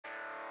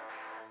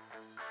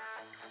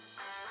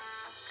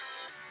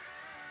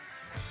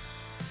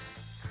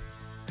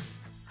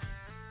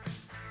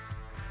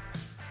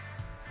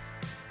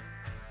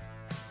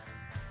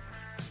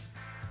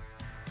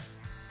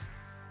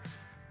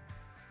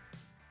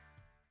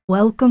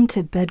Welcome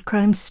to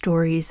Bedcrime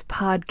Stories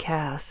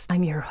podcast.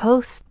 I'm your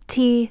host,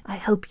 T. I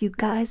hope you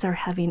guys are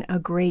having a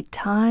great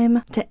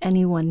time. To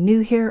anyone new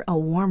here, a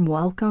warm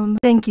welcome.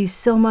 Thank you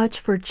so much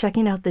for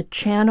checking out the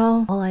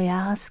channel. All I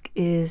ask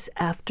is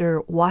after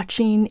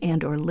watching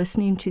and or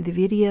listening to the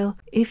video,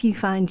 if you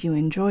find you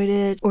enjoyed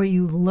it or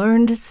you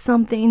learned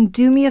something,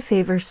 do me a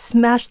favor,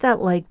 smash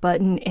that like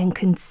button and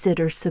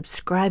consider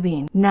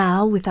subscribing.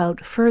 Now,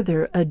 without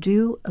further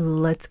ado,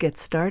 let's get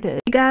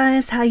started. Hey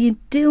guys, how you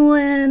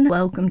doing?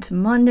 Welcome to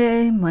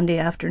Monday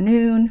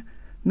afternoon.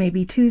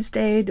 Maybe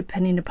Tuesday,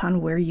 depending upon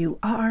where you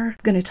are. I'm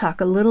going to talk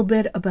a little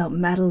bit about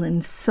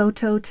Madeline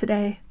Soto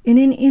today. In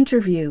an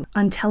interview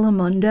on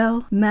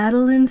Telemundo,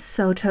 Madeline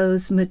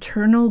Soto's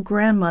maternal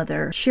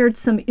grandmother shared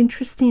some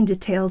interesting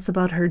details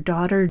about her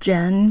daughter,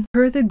 Jenn.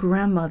 Per the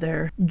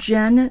grandmother,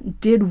 Jenn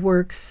did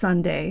work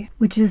Sunday,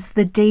 which is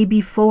the day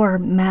before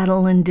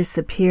Madeline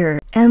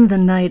disappeared, and the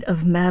night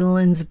of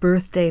Madeline's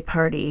birthday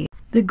party.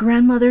 The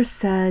grandmother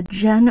said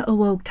Jenn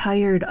awoke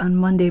tired on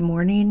Monday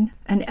morning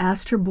and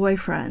asked her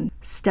boyfriend,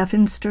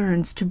 Stephan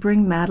Sterns, to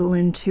bring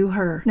Madeline to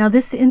her. Now,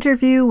 this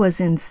interview was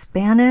in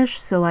Spanish,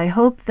 so I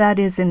hope that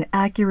is an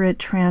accurate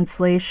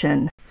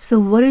translation.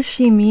 So what does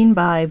she mean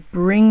by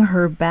bring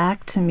her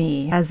back to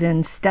me? As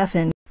in,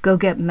 Stephan, go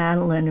get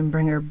Madeline and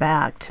bring her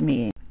back to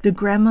me. The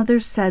grandmother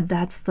said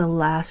that's the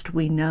last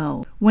we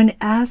know. When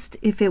asked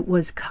if it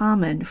was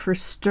common for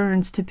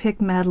Sterns to pick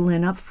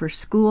Madeline up for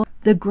school,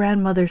 the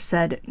grandmother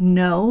said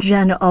no.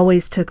 Jenn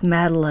always took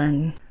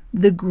Madeline.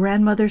 The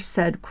grandmother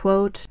said,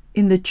 quote,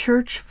 in the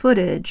church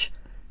footage,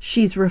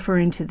 she's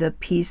referring to the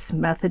Peace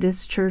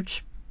Methodist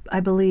Church,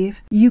 I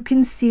believe, you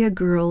can see a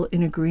girl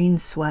in a green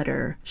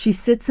sweater. She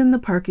sits in the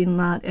parking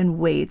lot and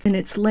waits.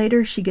 Minutes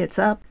later, she gets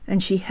up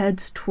and she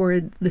heads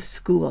toward the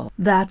school.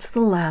 That's the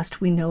last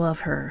we know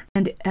of her.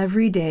 And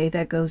every day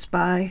that goes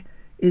by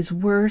is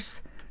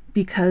worse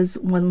because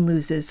one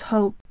loses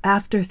hope.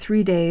 After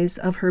 3 days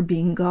of her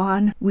being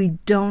gone, we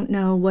don't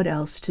know what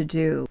else to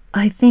do.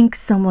 I think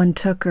someone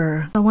took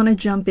her. I want to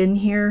jump in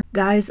here.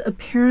 Guys,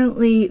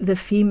 apparently the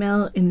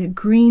female in the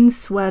green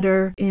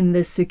sweater in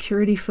the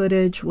security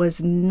footage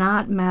was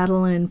not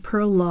Madeline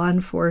per law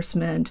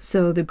enforcement,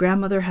 so the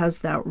grandmother has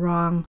that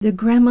wrong. The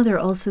grandmother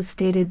also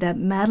stated that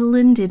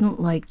Madeline didn't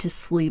like to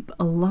sleep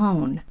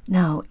alone.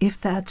 Now,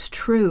 if that's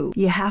true,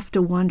 you have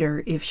to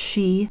wonder if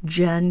she,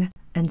 Jenn,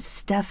 and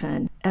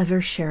Stephan ever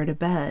shared a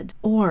bed.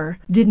 Or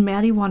did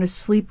Maddie want to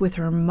sleep with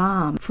her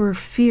mom for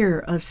fear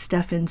of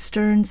Stephan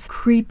Sterns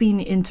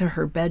creeping into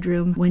her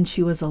bedroom when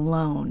she was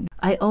alone?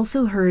 I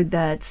also heard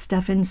that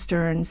Stephan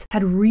Sterns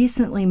had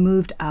recently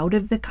moved out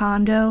of the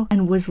condo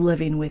and was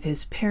living with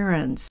his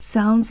parents.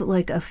 Sounds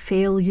like a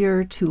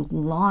failure to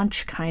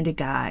launch kind of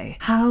guy.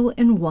 How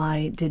and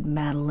why did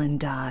Madeline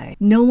die?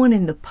 No one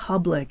in the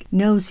public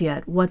knows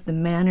yet what the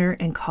manner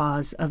and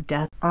cause of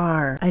death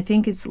are. I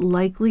think it's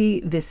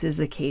likely this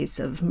is a case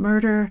of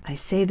murder. I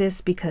say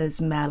this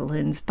because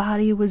Madeline's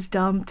body was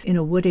dumped in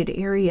a wooded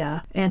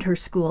area and her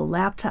school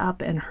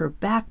laptop and her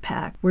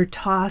backpack were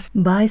tossed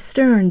by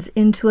Sterns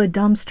into a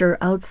dumpster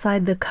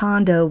outside the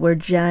condo where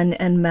Jenn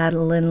and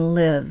Madeline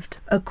lived.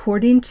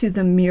 According to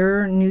the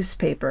Mirror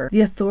newspaper,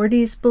 the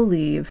authorities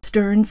believe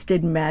Sterns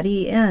did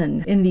Maddie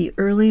in the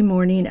early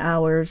morning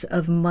hours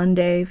of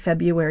Monday,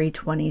 February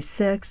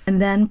 26,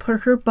 and then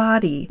put her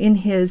body in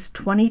his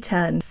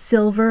 2010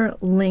 silver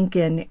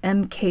Lincoln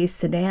MK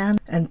sedan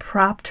and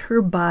propped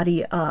her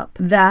body up.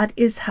 That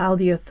is how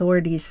the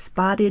authorities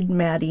spotted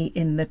Maddie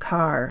in the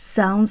car.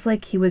 Sounds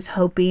like he was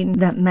hoping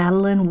that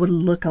Madeline would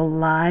look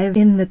alive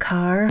in the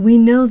car. We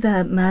know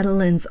that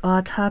Madeline's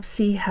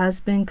autopsy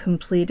has been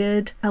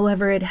completed.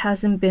 However, it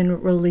hasn't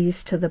been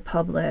released to the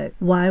public.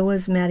 Why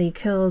was Maddie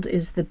killed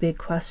is the big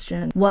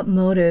question. What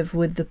motive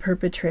would the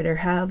perpetrator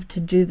have to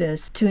do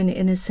this to an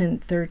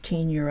innocent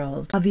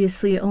 13-year-old?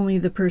 Obviously, only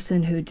the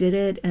person who did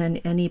it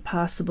and any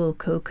possible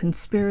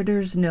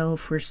co-conspirators know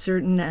for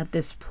certain at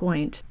this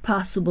point.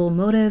 Possible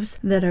motives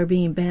that are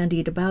being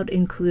bandied about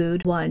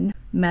include 1.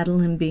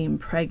 Madeline being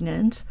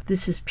pregnant.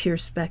 This is pure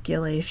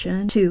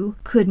speculation. 2.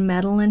 Could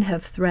Madeline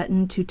have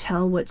threatened to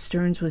tell what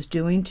Sterns was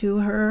doing to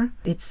her?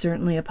 It's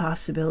certainly a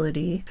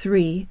possibility.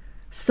 3.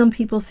 Some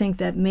people think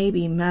that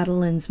maybe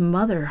Madeline's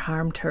mother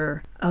harmed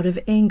her, out of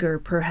anger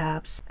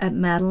perhaps, at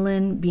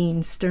Madeline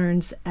being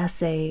Sterns'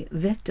 SA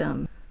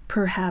victim.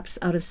 Perhaps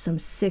out of some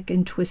sick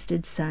and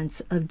twisted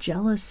sense of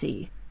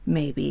jealousy,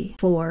 maybe.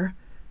 4.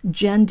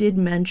 Jenn did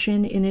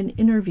mention in an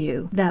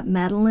interview that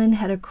Madeline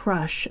had a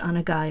crush on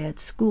a guy at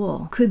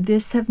school. Could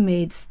this have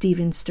made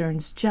Stephan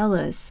Sterns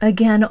jealous?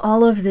 Again,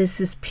 all of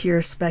this is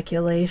pure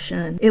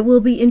speculation. It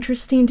will be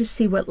interesting to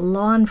see what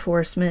law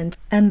enforcement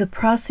and the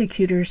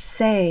prosecutors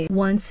say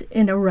once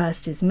an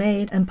arrest is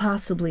made and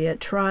possibly at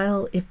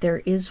trial if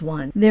there is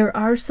one. There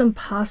are some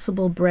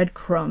possible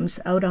breadcrumbs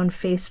out on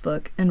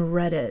Facebook and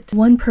Reddit.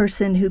 One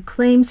person who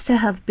claims to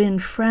have been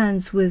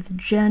friends with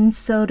Jenn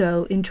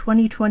Soto in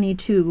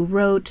 2022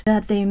 wrote, wrote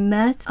that they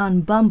met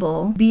on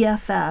Bumble,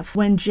 BFF,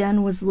 when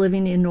Jenn was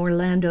living in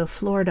Orlando,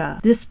 Florida.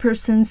 This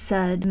person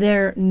said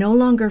they're no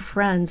longer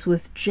friends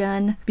with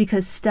Jenn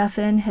because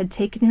Stephan had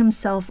taken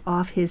himself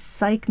off his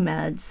psych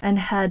meds and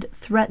had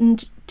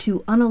threatened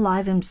to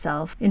unalive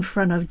himself in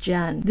front of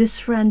Jenn. This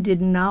friend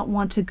did not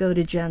want to go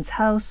to Jenn's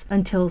house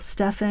until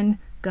Stephan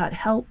got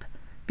help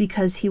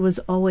because he was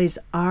always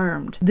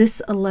armed.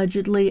 This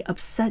allegedly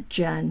upset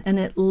Jenn, and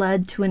it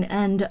led to an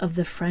end of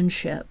the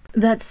friendship.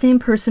 That same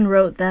person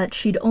wrote that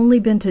she'd only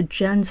been to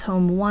Jenn's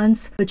home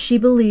once, but she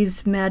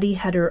believes Maddie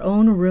had her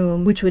own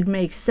room, which would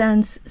make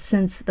sense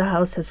since the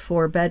house has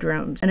 4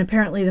 bedrooms. And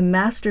apparently the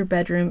master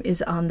bedroom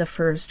is on the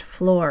 1st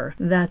floor.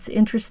 That's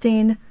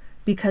interesting,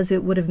 because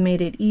it would have made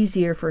it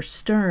easier for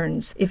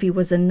Sterns, if he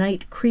was a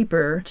night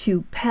creeper,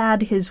 to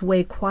pad his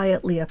way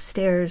quietly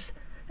upstairs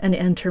and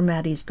enter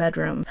Maddie's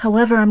bedroom.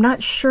 However, I'm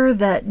not sure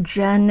that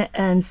Jenn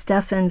and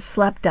Stephan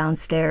slept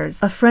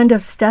downstairs. A friend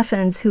of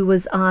Stephan's who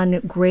was on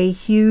Gray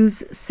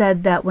Hughes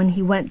said that when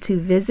he went to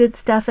visit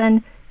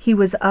Stephan, he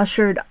was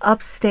ushered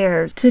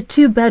upstairs to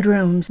 2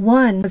 bedrooms.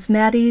 One was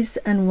Maddie's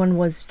and one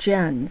was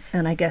Jenn's,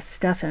 and I guess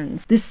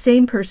Stephan's. This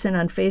same person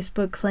on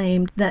Facebook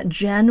claimed that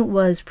Jenn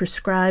was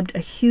prescribed a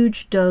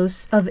huge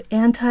dose of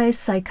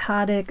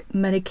antipsychotic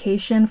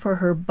medication for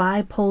her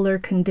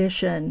bipolar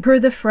condition. Per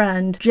the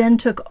friend, Jenn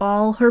took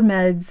all her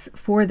meds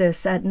for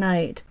this at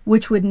night,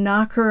 which would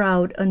knock her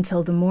out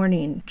until the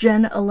morning.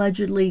 Jenn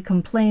allegedly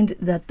complained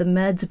that the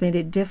meds made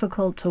it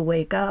difficult to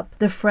wake up.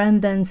 The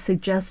friend then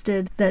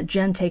suggested that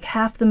Jenn take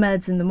half the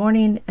meds in the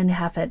morning and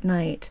half at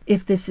night.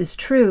 If this is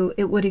true,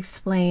 it would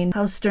explain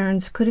how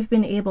Sterns could have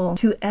been able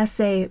to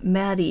essay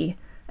Maddie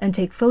and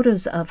take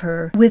photos of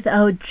her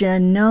without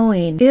Jenn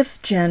knowing,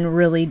 if Jenn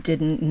really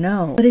didn't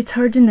know. But it's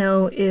hard to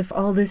know if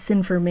all this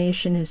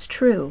information is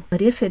true. But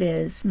if it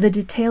is, the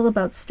detail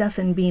about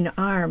Stephan being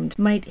armed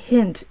might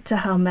hint to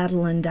how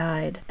Madeline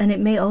died. And it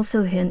may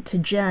also hint to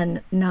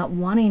Jenn not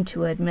wanting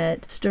to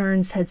admit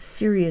Sterns had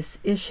serious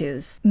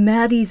issues.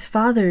 Maddie's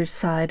father's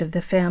side of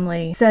the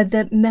family said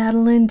that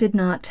Madeline did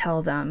not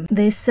tell them.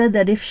 They said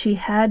that if she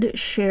had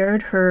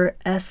shared her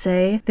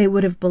essay, they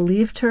would have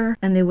believed her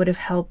and they would have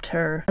helped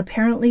her.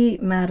 Apparently,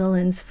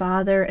 Madeline's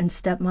father and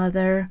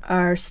stepmother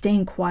are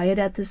staying quiet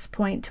at this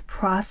point to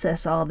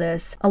process all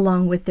this,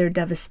 along with their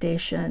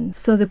devastation.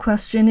 So the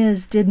question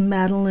is, did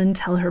Madeline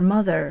tell her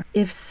mother?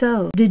 If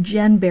so, did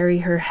Jenn bury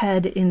her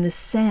head in the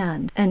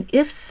sand? And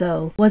if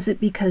so, was it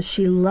because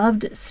she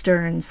loved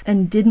Sterns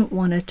and didn't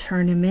want to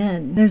turn him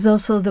in? There's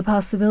also the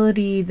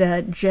possibility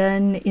that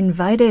Jenn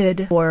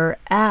invited or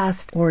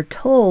asked or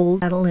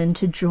told Madeline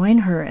to join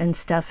her and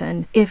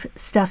Stephan if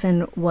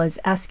Stephan was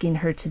asking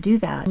her to do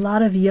that. A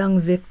lot of young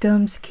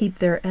victims keep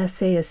their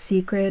essay a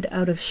secret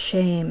out of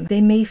shame. They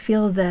may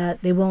feel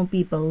that they won't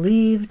be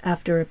believed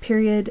after a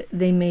period.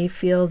 They may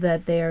feel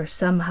that they are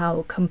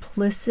somehow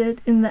complicit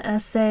in the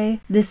essay.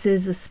 This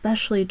is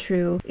especially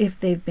true if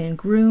they've been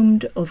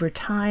groomed over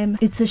time.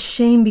 It's a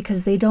shame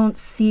because they don't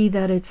see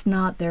that it's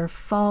not their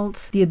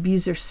fault. The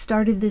abuser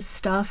started this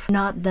stuff,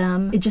 not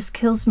them. It just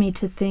kills me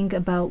to think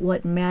about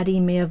what Maddie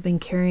may have been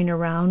carrying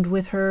around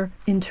with her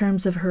in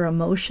terms of her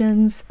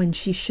emotions when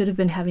she should have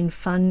been having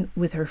fun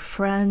with her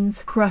friends,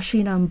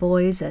 crushing on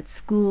boys at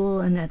school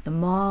and at the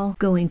mall,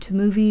 going to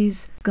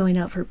movies, going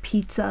out for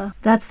pizza.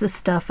 That's the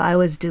stuff I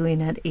was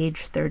doing at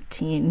age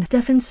 13.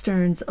 Stephan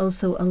Sterns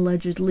also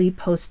allegedly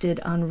posted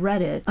on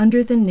Reddit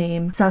under the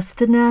name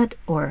Sustanet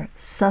or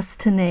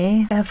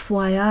Sustane.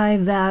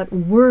 FYI, that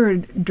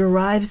word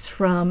derives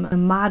from the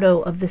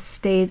motto of the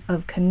state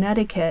of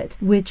Connecticut,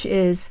 which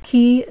is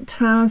Qui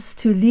trans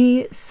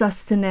tuli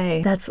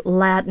sustane. That's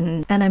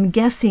Latin, and I'm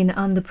guessing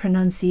on the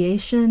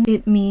pronunciation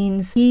it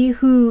means he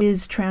who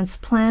is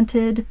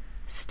transplanted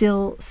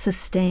still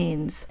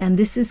sustains. And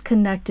this is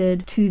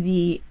connected to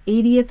the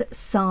 80th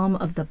Psalm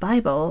of the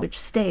Bible, which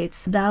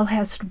states, "Thou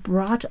hast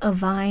brought a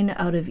vine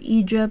out of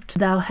Egypt,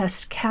 thou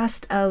hast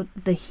cast out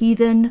the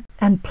heathen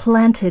and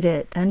planted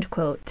it," end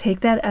quote.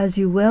 Take that as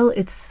you will.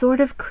 It's sort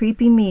of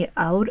creeping me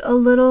out a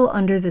little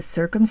under the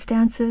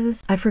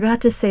circumstances. I forgot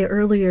to say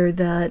earlier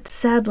that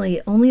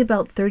sadly only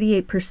about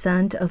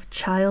 38% of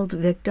child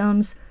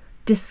victims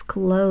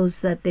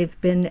disclose that they've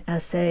been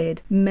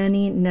essayed.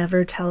 Many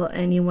never tell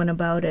anyone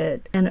about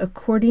it. And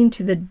according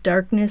to the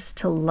Darkness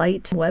to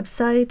Light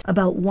website,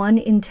 about 1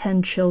 in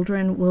 10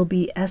 children will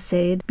be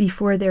essayed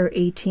before their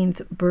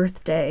 18th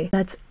birthday.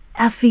 That's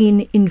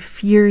effing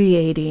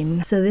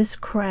infuriating. So this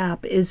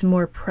crap is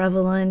more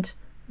prevalent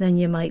than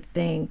you might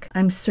think.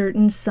 I'm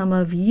certain some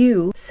of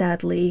you,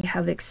 sadly,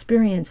 have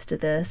experienced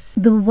this.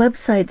 The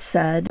website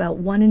said about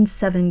 1 in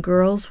 7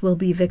 girls will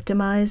be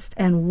victimized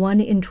and 1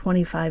 in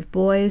 25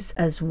 boys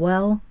as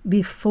well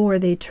before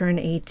they turn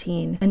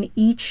 18. And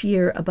each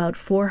year, about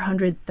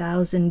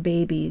 400,000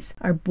 babies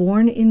are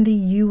born in the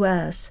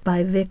U.S.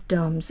 by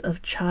victims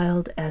of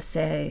child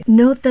SA.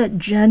 Note that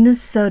Jenn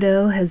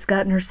Soto has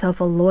gotten herself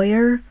a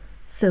lawyer,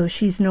 so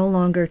she's no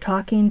longer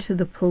talking to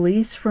the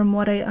police from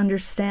what I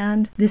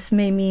understand. This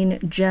may mean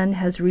Jenn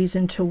has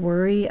reason to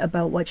worry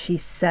about what she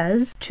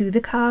says to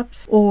the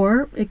cops,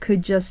 or it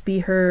could just be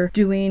her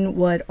doing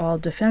what all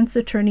defense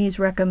attorneys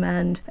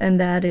recommend, and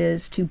that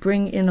is to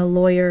bring in a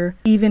lawyer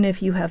even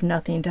if you have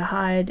nothing to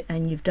hide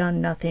and you've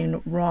done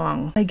nothing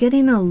wrong. By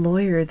getting a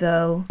lawyer,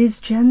 though, is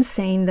Jenn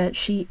saying that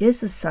she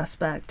is a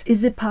suspect?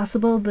 Is it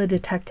possible the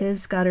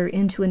detectives got her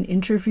into an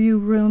interview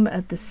room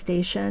at the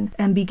station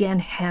and began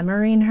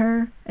hammering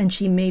her, and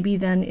she maybe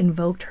then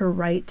invoked her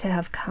right to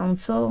have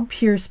counsel?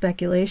 Pure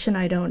speculation,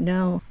 I don't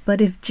know.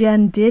 But if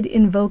Jenn did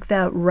invoke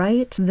that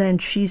right, then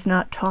she's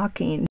not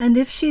talking. And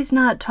if she's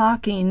not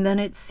talking, then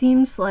it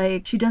seems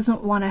like she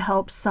doesn't want to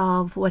help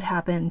solve what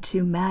happened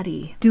to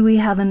Maddie. Do we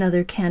have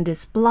another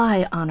Candace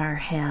Bly on our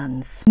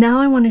hands? Now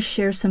I want to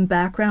share some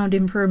background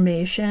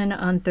information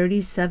on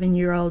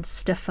 37-year-old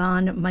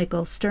Stephan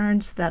Michael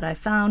Sterns that I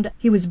found.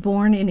 He was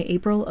born in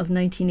April of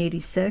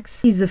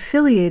 1986. He's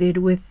affiliated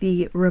with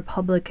the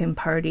Republican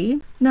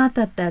Party. Not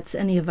that that's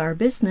any of our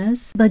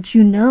business, but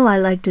you know I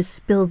like to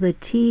spill the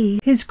tea.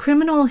 His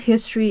criminal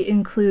history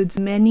includes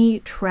many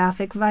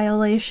traffic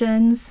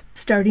violations.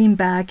 Starting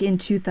back in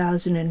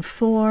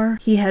 2004,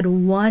 he had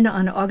one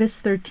on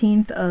August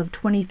 13th of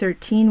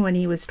 2013 when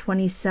he was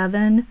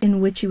 27,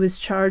 in which he was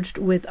charged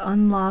with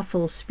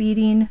unlawful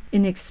speeding,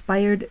 an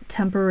expired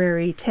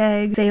temporary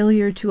tag,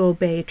 failure to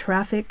obey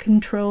traffic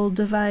control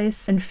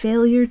device, and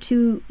failure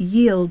to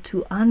yield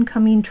to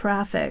oncoming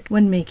traffic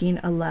when making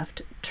a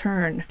left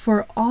turn.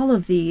 For all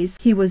of these,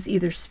 he was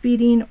either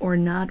speeding or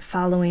not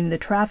following the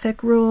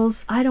traffic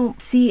rules. I don't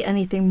see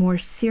anything more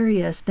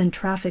serious than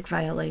traffic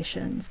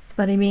violations.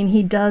 But I mean,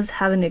 he does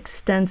have an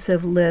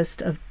extensive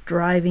list of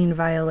driving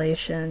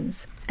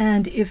violations.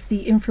 And if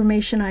the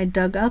information I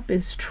dug up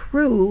is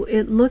true,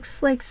 it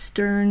looks like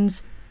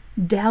Sterns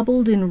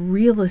dabbled in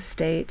real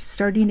estate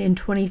starting in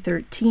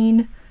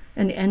 2013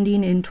 and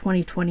ending in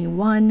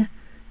 2021.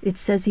 It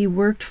says he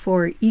worked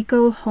for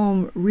Eco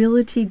Home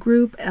Realty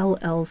Group,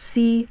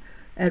 LLC,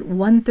 at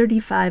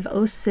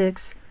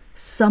 13506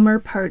 Summer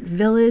Part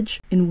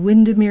Village in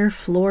Windermere,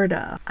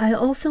 Florida. I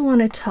also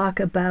want to talk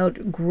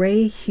about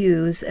Gray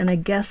Hughes and a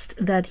guest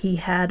that he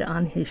had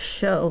on his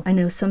show. I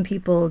know some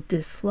people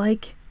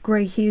dislike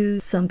Gray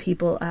Hughes. Some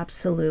people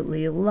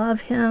absolutely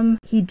love him.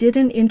 He did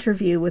an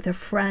interview with a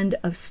friend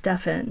of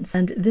Stephan's,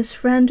 and this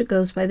friend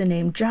goes by the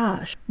name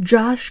Josh.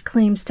 Josh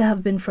claims to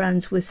have been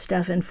friends with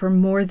Stephan for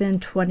more than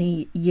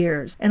 20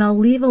 years, and I'll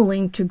leave a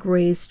link to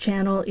Gray's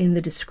channel in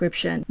the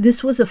description.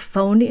 This was a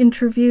phone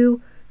interview,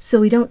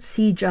 so we don't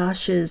see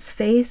Josh's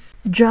face.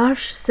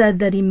 Josh said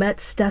that he met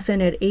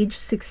Stephan at age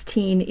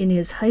 16 in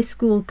his high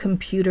school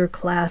computer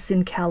class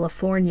in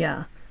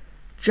California.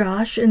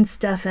 Josh and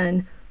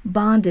Stephan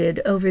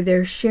bonded over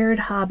their shared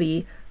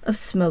hobby of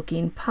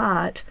smoking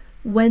pot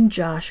when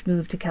Josh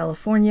moved to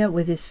California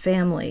with his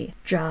family.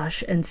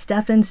 Josh and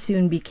Stephan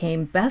soon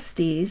became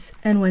besties,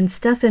 and when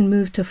Stephan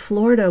moved to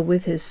Florida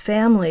with his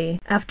family,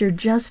 after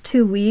just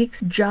 2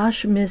 weeks,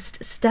 Josh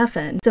missed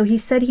Stephan, so he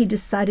said he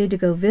decided to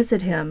go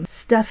visit him.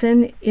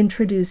 Stephan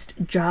introduced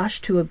Josh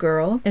to a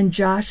girl, and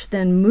Josh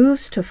then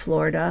moves to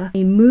Florida.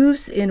 He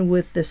moves in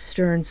with the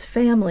Sterns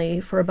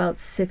family for about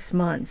 6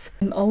 months.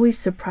 I'm always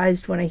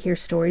surprised when I hear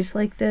stories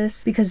like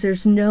this, because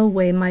there's no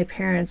way my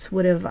parents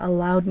would have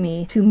allowed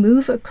me to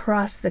move across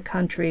the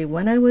country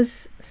when I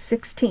was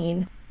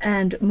 16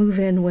 and move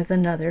in with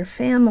another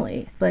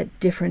family, but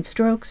different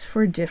strokes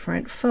for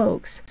different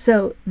folks.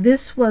 So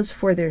this was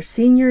for their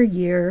senior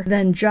year.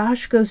 Then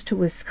Josh goes to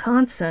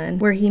Wisconsin,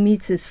 where he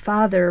meets his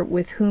father,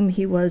 with whom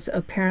he was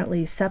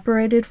apparently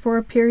separated for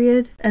a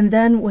period. And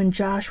then when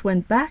Josh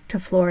went back to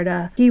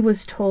Florida, he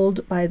was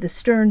told by the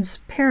Sterns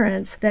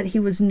parents that he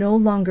was no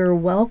longer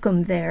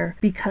welcome there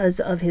because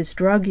of his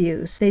drug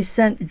use. They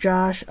sent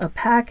Josh a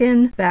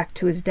packin' back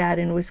to his dad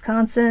in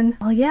Wisconsin.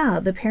 Well, yeah,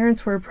 the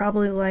parents were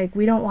probably like,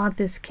 we don't want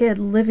this kid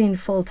living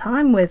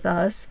full-time with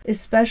us,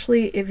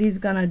 especially if he's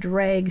gonna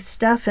drag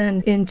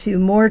Stephan into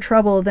more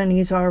trouble than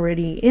he's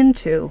already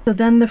into. So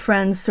then the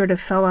friends sort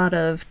of fell out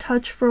of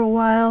touch for a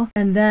while,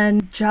 and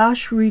then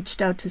Josh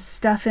reached out to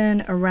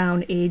Stephan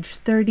around age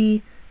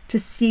 30 to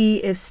see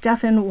if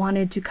Stephan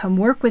wanted to come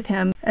work with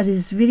him at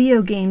his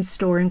video game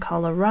store in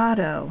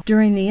Colorado.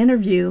 During the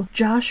interview,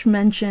 Josh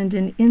mentioned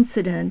an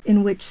incident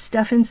in which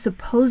Stephan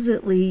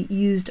supposedly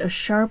used a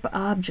sharp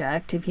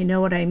object, if you know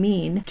what I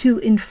mean, to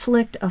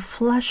inflict a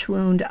flesh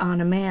wound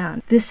on a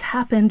man. This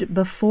happened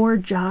before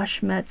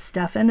Josh met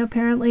Stephan,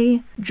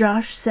 apparently.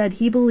 Josh said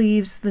he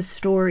believes the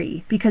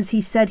story because he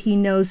said he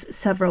knows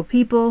several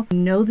people who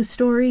know the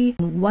story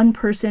and one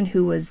person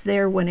who was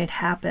there when it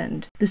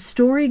happened. The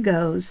story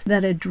goes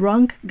that a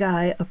drunk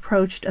guy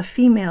approached a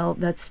female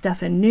that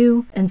Stephan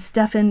knew, and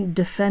Stephan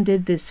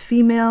defended this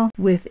female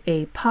with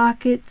a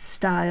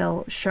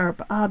pocket-style sharp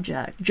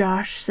object.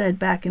 Josh said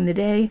back in the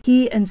day,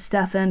 he and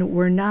Stephan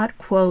were not,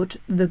 quote,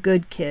 the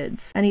good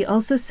kids. And he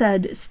also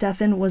said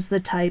Stephan was the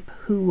type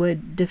who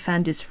would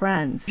defend his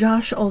friends.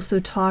 Josh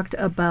also talked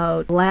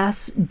about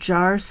glass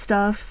jar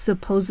stuff,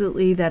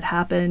 supposedly that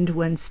happened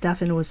when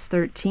Stephan was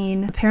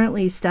 13.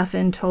 Apparently,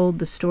 Stephan told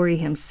the story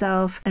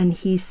himself, and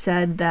he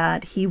said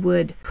that he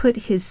would put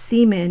his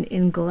semen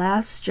in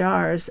glass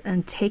jars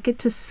and take it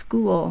to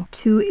school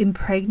to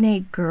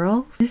impregnate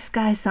girls. This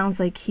guy sounds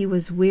like he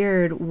was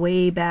weird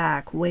way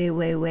back,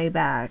 way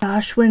back.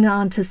 Josh went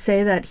on to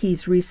say that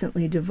he's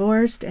recently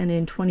divorced, and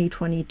in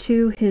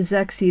 2022, his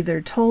ex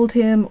either told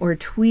him or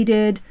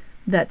tweeted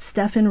that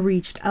Stephan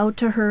reached out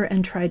to her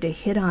and tried to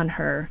hit on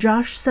her.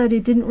 Josh said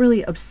it didn't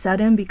really upset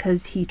him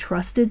because he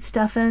trusted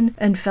Stephan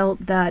and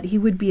felt that he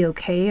would be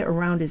okay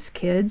around his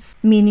kids,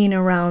 meaning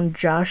around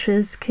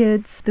Josh's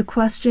kids. The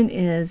question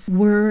is,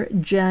 were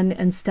Jenn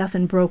and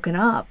Stephan broken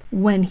up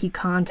when he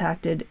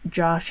contacted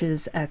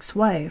Josh's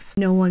ex-wife?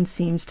 No one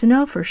seems to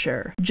know for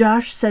sure.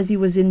 Josh says he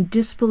was in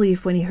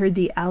disbelief when he heard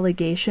the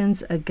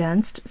allegations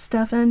against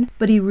Stephan,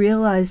 but he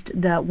realized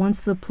that once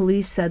the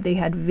police said they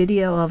had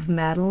video of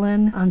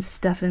Madeline on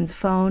Stephan's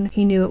phone,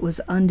 he knew it was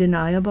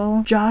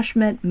undeniable. Josh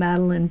met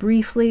Madeline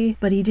briefly,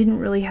 but he didn't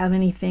really have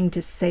anything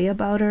to say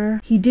about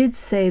her. He did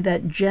say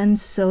that Jenn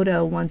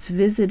Soto once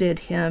visited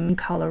him in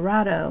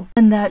Colorado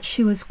and that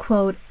she was,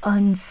 quote,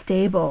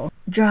 unstable.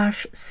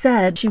 Josh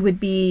said she would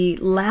be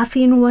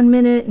laughing one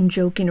minute and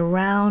joking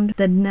around,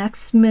 the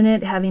next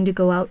minute having to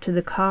go out to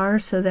the car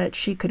so that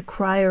she could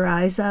cry her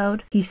eyes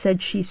out. He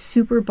said she's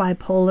super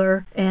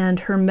bipolar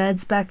and her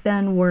meds back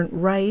then weren't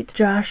right.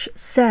 Josh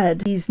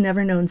said he's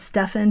never known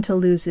Stephan to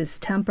lose his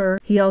temper.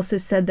 He also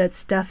said that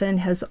Stephan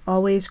has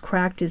always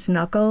cracked his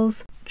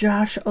knuckles.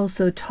 Josh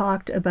also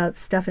talked about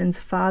Stephan's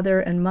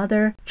father and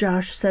mother.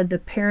 Josh said the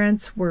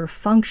parents were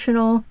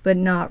functional, but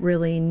not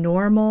really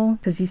normal,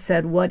 because he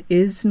said, what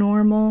is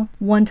normal?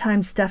 One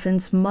time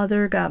Stephan's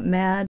mother got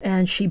mad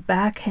and she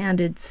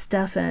backhanded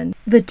Stephan.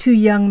 The two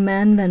young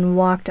men then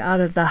walked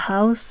out of the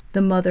house.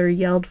 The mother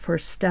yelled for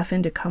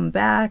Stephan to come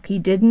back. He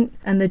didn't,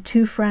 and the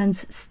two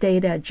friends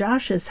stayed at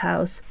Josh's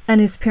house, and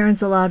his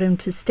parents allowed him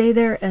to stay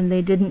there, and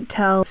they didn't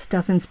tell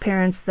Stephan's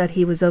parents that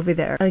he was over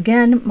there.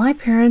 Again, my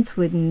parents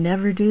would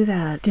never do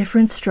that.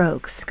 Different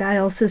strokes. This guy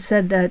also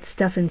said that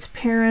Stephan's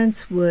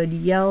parents would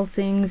yell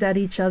things at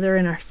each other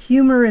in a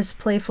humorous,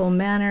 playful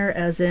manner,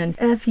 as in,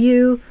 F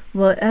you,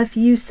 well, F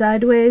you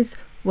sideways,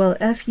 well,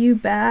 F you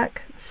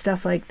back,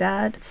 stuff like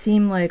that. It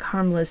seemed like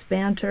harmless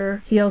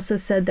banter. He also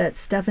said that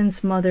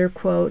Stephan's mother,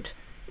 quote,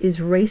 is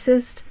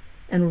racist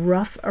and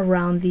rough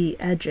around the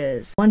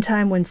edges. One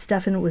time when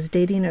Stephan was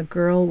dating a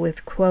girl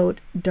with, quote,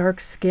 dark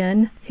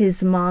skin,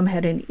 his mom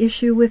had an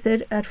issue with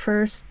it at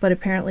first, but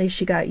apparently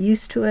she got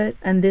used to it,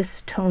 and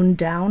this toned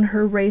down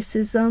her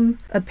racism.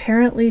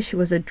 Apparently she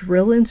was a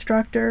drill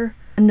instructor.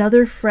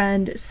 Another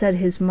friend said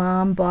his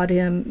mom bought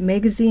him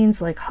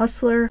magazines like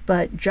Hustler,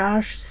 but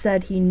Josh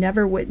said he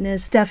never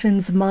witnessed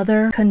Stephan's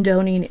mother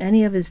condoning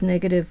any of his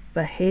negative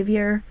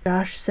behavior.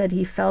 Josh said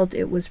he felt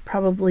it was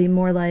probably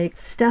more like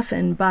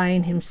Stephan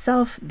buying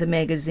himself the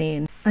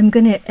magazine. I'm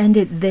going to end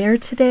it there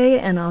today,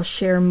 and I'll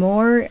share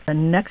more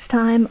next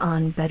time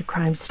on Bed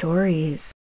Crime Stories.